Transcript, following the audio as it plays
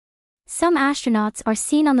Some astronauts are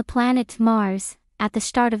seen on the planet Mars, at the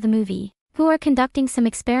start of the movie, who are conducting some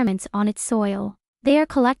experiments on its soil. They are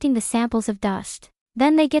collecting the samples of dust.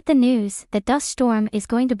 Then they get the news that dust storm is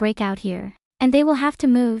going to break out here, and they will have to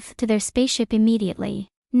move to their spaceship immediately.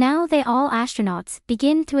 Now they all astronauts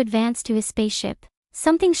begin to advance to his spaceship.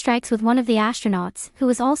 Something strikes with one of the astronauts who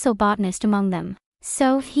is also botanist among them.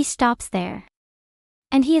 So he stops there.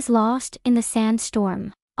 And he is lost in the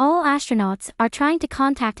sandstorm. All astronauts are trying to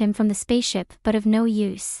contact him from the spaceship but of no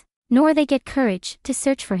use, nor they get courage to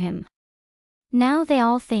search for him. Now they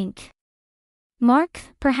all think Mark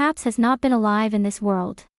perhaps has not been alive in this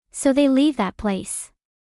world, so they leave that place.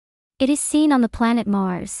 It is seen on the planet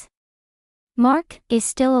Mars. Mark is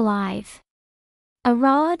still alive. A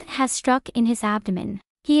rod has struck in his abdomen.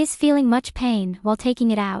 He is feeling much pain while taking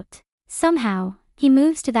it out. Somehow, he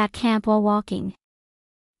moves to that camp while walking,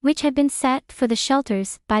 which had been set for the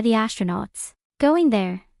shelters by the astronauts. Going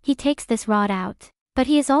there, he takes this rod out. But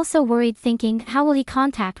he is also worried, thinking, how will he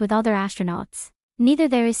contact with other astronauts? Neither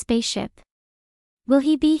there is spaceship. Will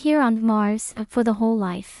he be here on Mars for the whole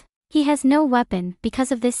life? He has no weapon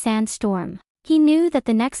because of this sandstorm. He knew that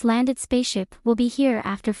the next landed spaceship will be here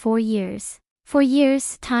after 4 years. 4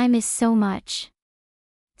 years, time is so much.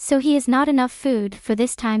 So he has not enough food for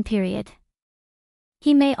this time period.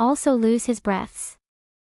 He may also lose his breaths.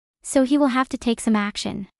 So he will have to take some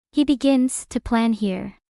action. He begins to plan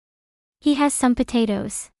here. He has some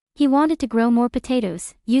potatoes. He wanted to grow more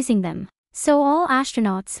potatoes, using them. So all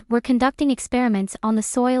astronauts were conducting experiments on the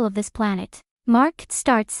soil of this planet. Mark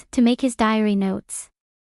starts to make his diary notes.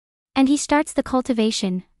 And he starts the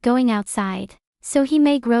cultivation, going outside, so he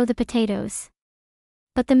may grow the potatoes.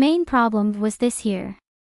 But the main problem was this here.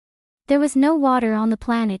 There was no water on the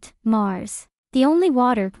planet Mars. The only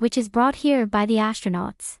water which is brought here by the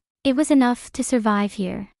astronauts. It was enough to survive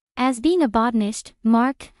here. As being a botanist,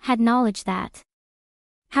 Mark had knowledge that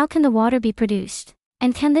how can the water be produced?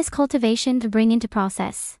 And can this cultivation bring into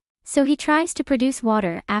process? So he tries to produce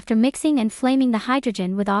water after mixing and flaming the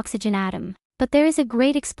hydrogen with oxygen atom. But there is a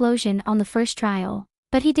great explosion on the first trial.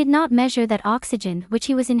 But he did not measure that oxygen which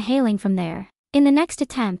he was inhaling from there. In the next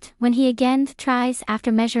attempt, when he again tries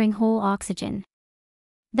after measuring whole oxygen,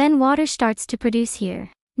 then water starts to produce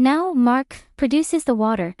here. Now Mark produces the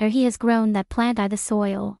water or he has grown that plant out of the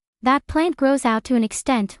soil. That plant grows out to an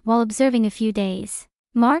extent while observing a few days.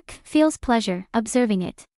 Mark feels pleasure observing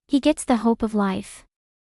it. He gets the hope of life.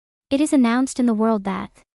 It is announced in the world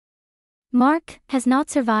that Mark has not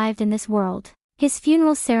survived in this world. His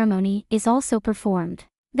funeral ceremony is also performed.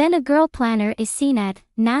 Then a girl planner is seen at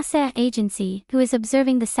NASA agency who is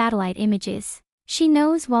observing the satellite images. She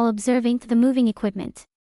knows while observing the moving equipment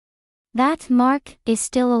that Mark is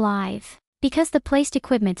still alive, because the placed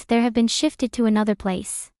equipment there have been shifted to another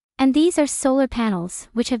place. And these are solar panels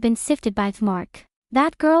which have been sifted by Mark.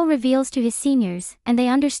 That girl reveals to his seniors and they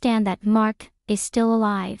understand that Mark is still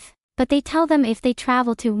alive. But they tell them if they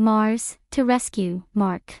travel to Mars to rescue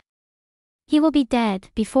Mark, he will be dead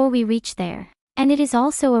before we reach there. And it is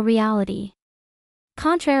also a reality.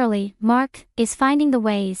 Contrarily, Mark is finding the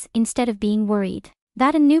ways instead of being worried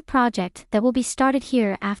that a new project that will be started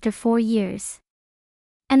here after 4 years.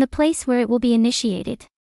 And the place where it will be initiated.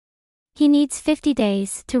 He needs 50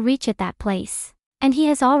 days to reach at that place. And he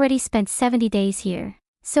has already spent 70 days here.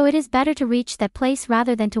 So it is better to reach that place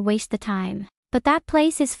rather than to waste the time. But that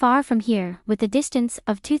place is far from here with the distance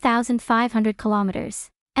of 2,500 kilometers.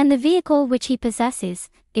 And the vehicle which he possesses,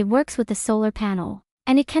 it works with the solar panel.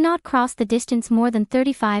 And it cannot cross the distance more than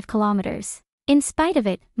 35 kilometers. In spite of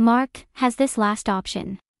it, Mark has this last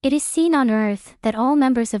option. It is seen on Earth that all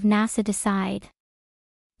members of NASA decide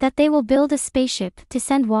that they will build a spaceship to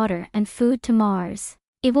send water and food to Mars.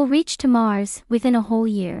 It will reach to Mars within a whole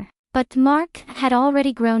year. But Mark had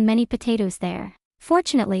already grown many potatoes there.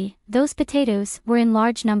 Fortunately, those potatoes were in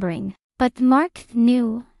large numbering. But Mark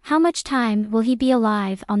knew how much time will he be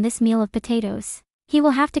alive on this meal of potatoes. He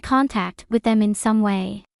will have to contact with them in some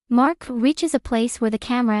way. Mark reaches a place where the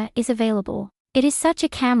camera is available. It is such a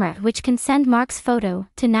camera which can send Mark's photo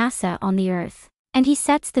to NASA on the Earth. And he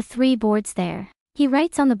sets the 3 boards there. He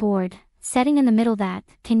writes on the board, setting in the middle that,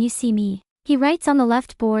 "Can you see me?" He writes on the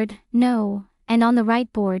left board, "No," and on the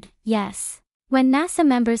right board, "Yes." When NASA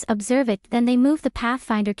members observe it, then they move the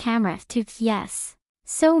Pathfinder camera to yes.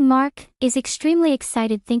 So Mark is extremely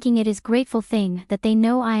excited, thinking it is a grateful thing that they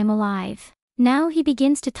know I am alive. Now he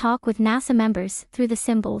begins to talk with NASA members through the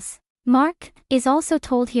symbols. Mark is also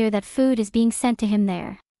told here that food is being sent to him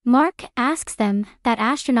there. Mark asks them that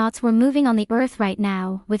astronauts were moving on the Earth right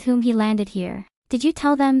now with whom he landed here. "Did you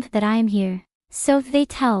tell them that I am here?" So they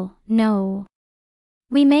tell, "No.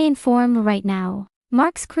 We may inform right now.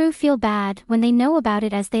 Mark's crew feel bad when they know about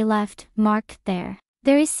it as they left Mark there.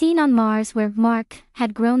 There is scene on Mars where Mark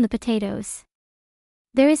had grown the potatoes.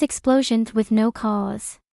 There is explosion with no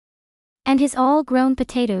cause. And his all-grown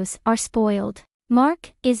potatoes are spoiled.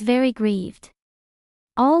 Mark is very grieved.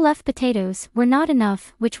 All left potatoes were not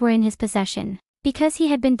enough which were in his possession, because he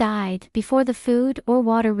had been died before the food or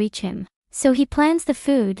water reach him. So he plans the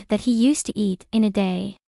food that he used to eat in a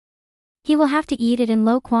day. He will have to eat it in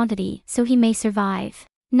low quantity so he may survive.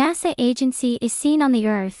 NASA agency is seen on the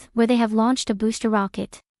Earth where they have launched a booster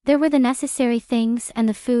rocket. There were the necessary things and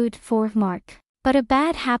the food for Mark. But a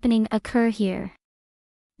bad happening occur here.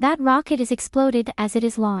 That rocket is exploded as it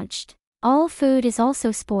is launched. All food is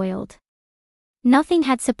also spoiled. Nothing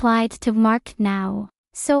had supplied to Mark now,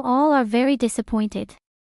 so all are very disappointed.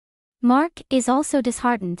 Mark is also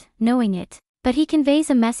disheartened, knowing it, but he conveys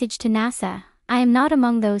a message to NASA: I am not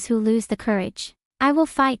among those who lose the courage. I will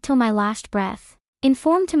fight till my last breath.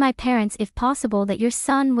 Inform to my parents if possible that your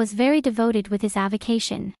son was very devoted with his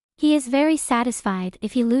avocation. He is very satisfied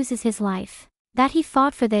if he loses his life, that he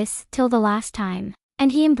fought for this till the last time,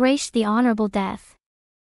 and he embraced the honorable death.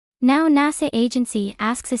 Now NASA agency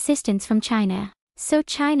asks assistance from China, so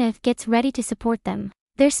China gets ready to support them.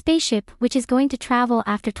 Their spaceship which is going to travel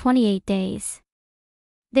after 28 days.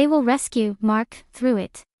 They will rescue Mark through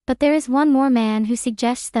it, but there is one more man who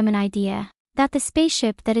suggests them an idea, that the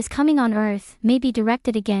spaceship that is coming on Earth may be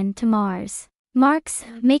directed again to Mars. Mark's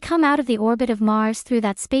may come out of the orbit of Mars through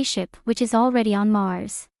that spaceship which is already on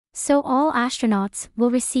Mars, so all astronauts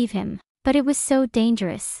will receive him, but it was so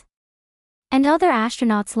dangerous. And other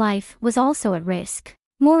astronauts' life was also at risk.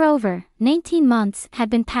 Moreover, 19 months had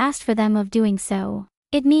been passed for them of doing so.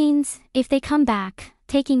 It means, if they come back,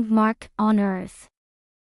 taking Mark on Earth.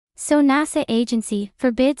 So NASA agency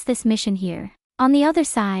forbids this mission here. On the other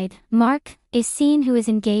side, Mark is seen who is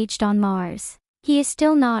engaged on Mars. He is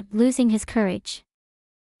still not losing his courage.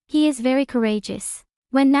 He is very courageous.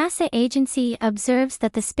 When NASA agency observes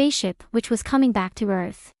that the spaceship which was coming back to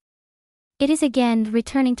Earth, it is again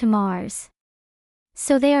returning to Mars.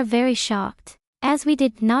 So they are very shocked, as we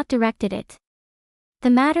did not directed it. The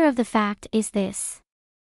matter of the fact is this.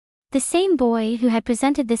 The same boy who had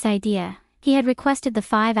presented this idea, he had requested the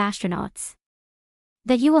 5 astronauts.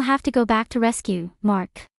 That you will have to go back to rescue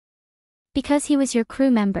Mark. Because he was your crew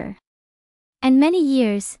member. And many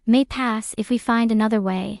years may pass if we find another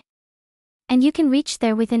way. And you can reach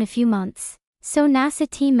there within a few months. So NASA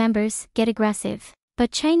team members get aggressive.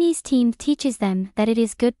 But Chinese team teaches them that it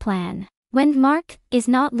is good plan. When Mark is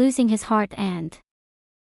not losing his heart and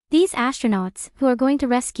these astronauts who are going to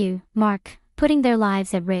rescue Mark, putting their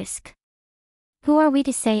lives at risk. Who are we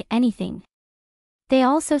to say anything? They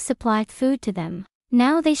also supplied food to them.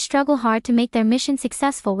 Now they struggle hard to make their mission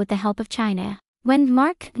successful with the help of China. When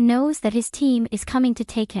Mark knows that his team is coming to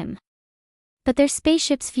take him. But their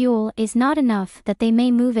spaceship's fuel is not enough that they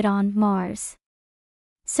may move it on Mars.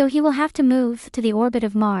 So he will have to move to the orbit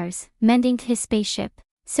of Mars, mending his spaceship,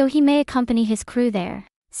 so he may accompany his crew there.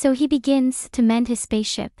 So he begins to mend his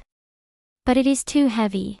spaceship. But it is too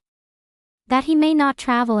heavy. That he may not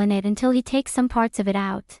travel in it until he takes some parts of it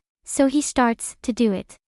out, so he starts to do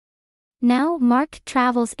it. Now Mark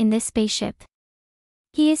travels in this spaceship.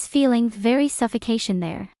 He is feeling very suffocation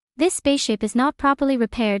there. This spaceship is not properly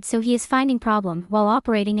repaired, so he is finding problem while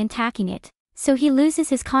operating and tacking it, so he loses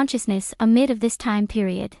his consciousness amid of this time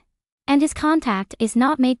period. And his contact is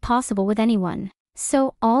not made possible with anyone,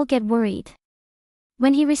 so all get worried.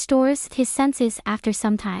 When he restores his senses after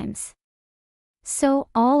some times. So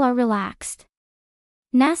all are relaxed.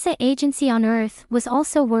 NASA agency on Earth was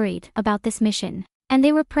also worried about this mission, and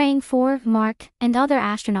they were praying for Mark and other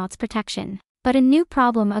astronauts' protection. But a new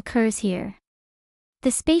problem occurs here.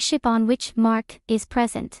 The spaceship on which Mark is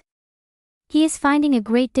present. He is finding a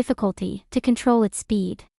great difficulty to control its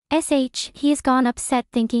speed. He has gone upset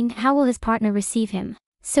thinking how will his partner receive him.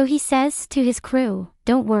 So he says to his crew,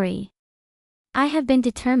 don't worry. I have been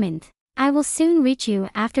determined. I will soon reach you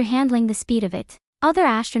after handling the speed of it. Other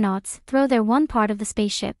astronauts throw their one part of the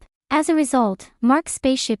spaceship. As a result, Mark's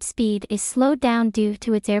spaceship speed is slowed down due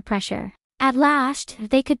to its air pressure. At last,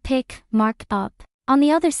 they could pick Mark up. On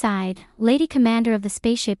the other side, Lady Commander of the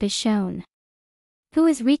spaceship is shown, who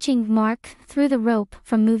is reaching Mark through the rope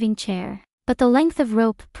from moving chair. But the length of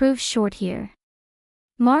rope proves short here.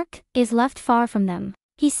 Mark is left far from them.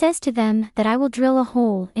 He says to them that I will drill a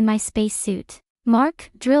hole in my spacesuit. Mark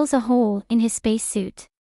drills a hole in his spacesuit.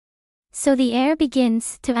 So the air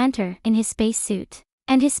begins to enter in his spacesuit,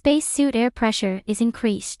 and his spacesuit air pressure is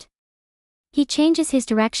increased. He changes his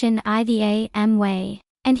direction the AM way,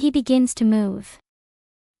 and he begins to move.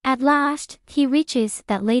 At last, he reaches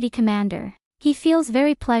that Lady Commander. He feels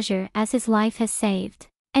very pleasure as his life has saved,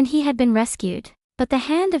 and he had been rescued. But the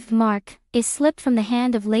hand of Mark is slipped from the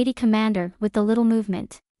hand of Lady Commander with the little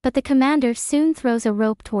movement. But the commander soon throws a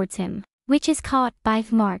rope towards him, which is caught by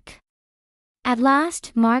Mark. At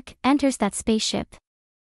last, Mark enters that spaceship.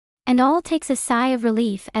 And all takes a sigh of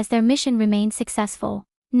relief as their mission remains successful.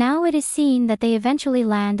 Now it is seen that they eventually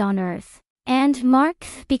land on Earth. And Mark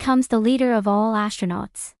becomes the leader of all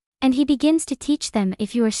astronauts. And he begins to teach them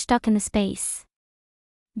if you are stuck in the space,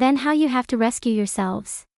 then how you have to rescue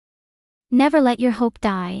yourselves. Never let your hope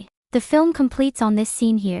die. The film completes on this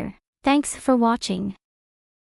scene here. Thanks for watching.